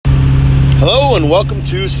Hello and welcome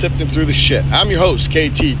to Sifting Through the Shit. I'm your host,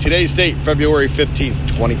 KT. Today's date, February 15th,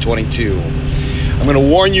 2022. I'm going to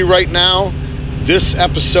warn you right now, this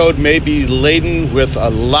episode may be laden with a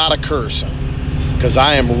lot of cursing because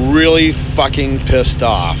I am really fucking pissed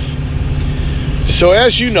off. So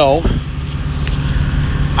as you know,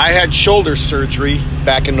 I had shoulder surgery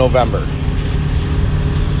back in November.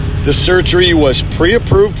 The surgery was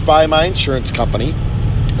pre-approved by my insurance company,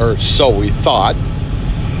 or so we thought.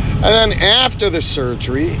 And then after the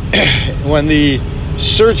surgery, when the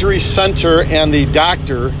surgery center and the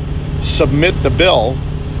doctor submit the bill,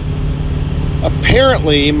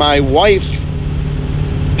 apparently my wife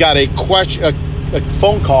got a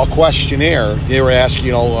phone call questionnaire. They were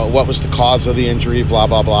asking, what was the cause of the injury, blah,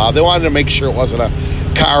 blah, blah. They wanted to make sure it wasn't a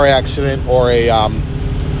car accident or a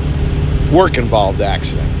work-involved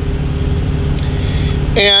accident.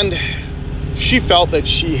 And she felt that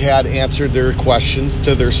she had answered their questions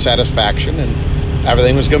to their satisfaction and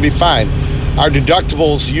everything was going to be fine. Our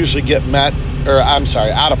deductibles usually get met,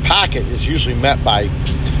 out of pocket is usually met by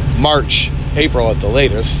March, April at the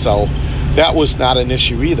latest, so that was not an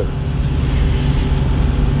issue either.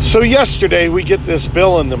 So yesterday we get this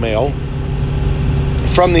bill in the mail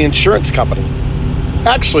from the insurance company.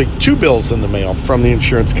 Actually, two bills in the mail from the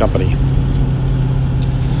insurance company.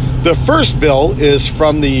 The first bill is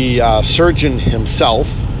from the surgeon himself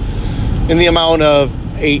in the amount of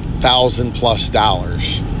 $8,000 plus.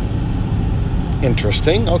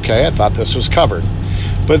 Interesting. Okay, I thought this was covered.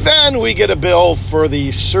 But then we get a bill for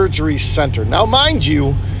the surgery center. Now, mind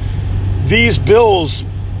you, these bills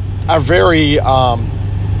are very, I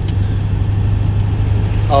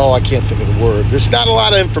can't think of the word. There's not a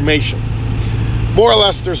lot of information. More or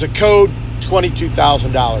less, there's a code,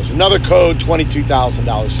 $22,000. Another code,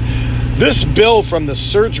 $22,000. This bill from the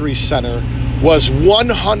surgery center was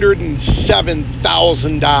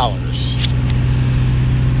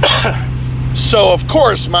 $107,000. So, of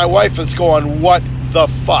course, my wife is going, what the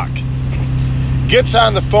fuck? Gets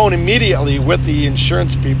on the phone immediately with the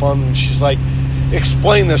insurance people, and she's like,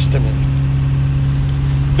 explain this to me.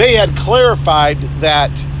 They had clarified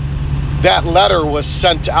that letter was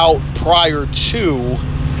sent out prior to.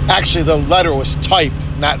 Actually, the letter was typed,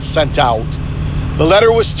 not sent out. The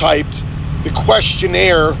letter was typed, the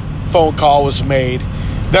questionnaire phone call was made,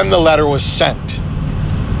 then the letter was sent.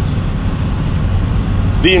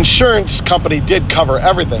 The insurance company did cover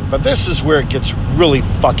everything, but this is where it gets really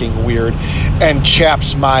fucking weird and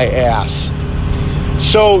chaps my ass.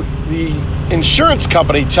 So the insurance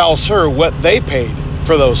company tells her what they paid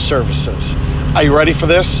for those services. Are you ready for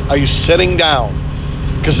this? Are you sitting down?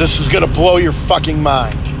 Because this is going to blow your fucking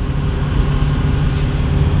mind.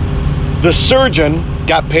 The surgeon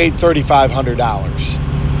got paid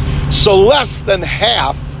 $3,500. So less than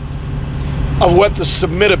half of what the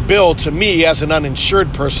submitted bill to me as an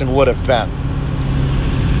uninsured person would have been.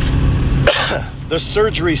 The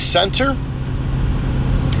surgery center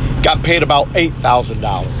got paid about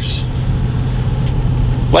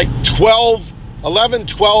 $8,000. Like 12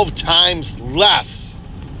 times less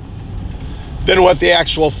than what the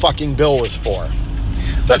actual fucking bill was for.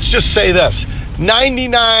 Let's just say this.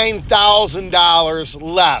 $99,000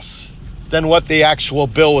 less than what the actual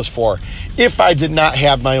bill was for if I did not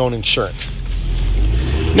have my own insurance.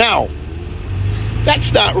 Now,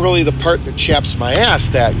 that's not really the part that chaps my ass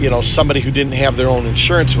that, somebody who didn't have their own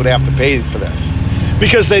insurance would have to pay for this.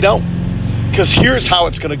 Because they don't. Because here's how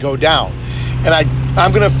it's going to go down. And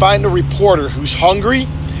I'm going to find a reporter who's hungry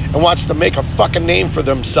and wants to make a fucking name for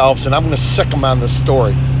themselves, and I'm going to sick them on this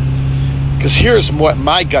story. Because here's what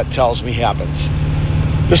my gut tells me happens.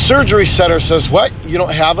 The surgery center says, what? You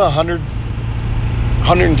don't have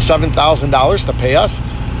 $107,000 to pay us?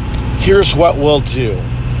 Here's what we'll do.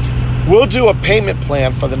 We'll do a payment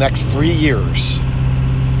plan for the next 3 years.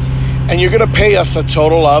 And you're going to pay us a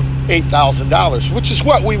total of $8,000, which is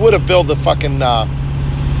what we would have billed the fucking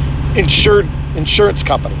insurance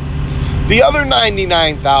company. The other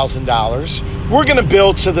 $99,000, we're going to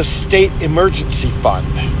bill to the state emergency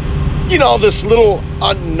fund. This little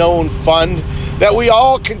unknown fund that we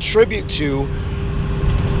all contribute to.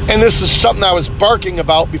 And this is something I was barking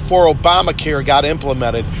about before Obamacare got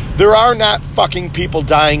implemented. There are not fucking people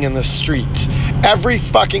dying in the streets. Every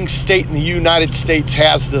fucking state in the United States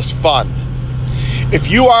has this fund. If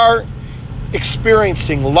you are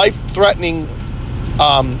experiencing life-threatening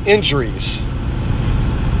injuries,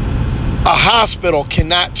 a hospital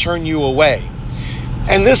cannot turn you away.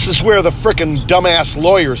 And this is where the frickin' dumbass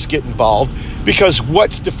lawyers get involved, because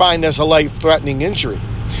what's defined as a life-threatening injury?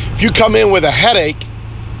 If you come in with a headache,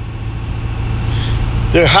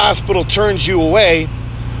 the hospital turns you away.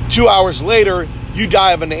 2 hours later, you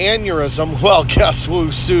die of an aneurysm, well, guess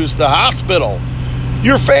who sues the hospital?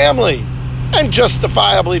 Your family. And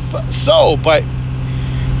justifiably so, but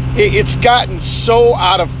it's gotten so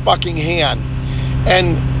out of fucking hand.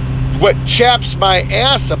 And what chaps my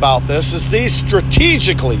ass about this is they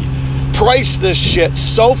strategically price this shit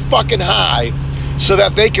so fucking high so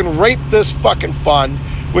that they can rape this fucking fund,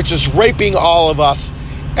 which is raping all of us,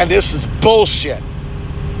 and this is bullshit.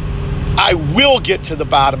 I will get to the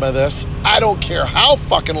bottom of this. I don't care how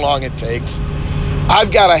fucking long it takes.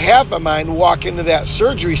 I've got a half a mind to walk into that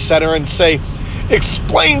surgery center and say,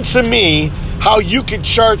 explain to me how you could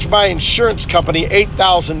charge my insurance company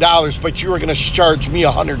 $8,000, but you were going to charge me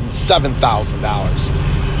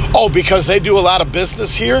 $107,000. Oh, because they do a lot of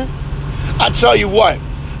business here? I tell you what,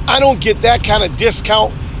 I don't get that kind of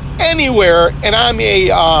discount anywhere, and I'm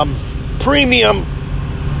a premium...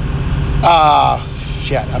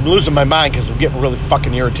 shit, I'm losing my mind because I'm getting really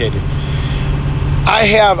fucking irritated. I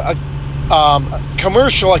have a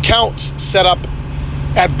commercial accounts set up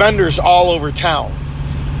at vendors all over town.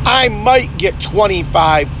 I might get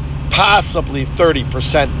 25, possibly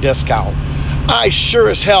 30% discount. I sure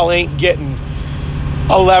as hell ain't getting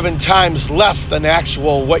 11 times less than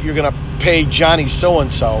actual what you're going to pay Johnny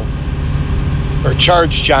so-and-so or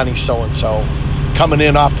charge Johnny so-and-so coming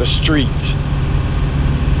in off the street.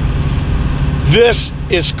 This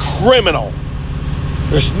is criminal.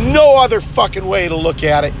 There's no other fucking way to look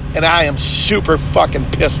at it, and I am super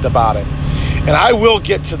fucking pissed about it. And I will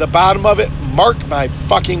get to the bottom of it. Mark my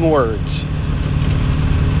fucking words.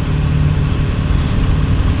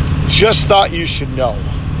 Just thought you should know.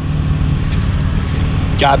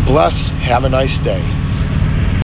 God bless. Have a nice day.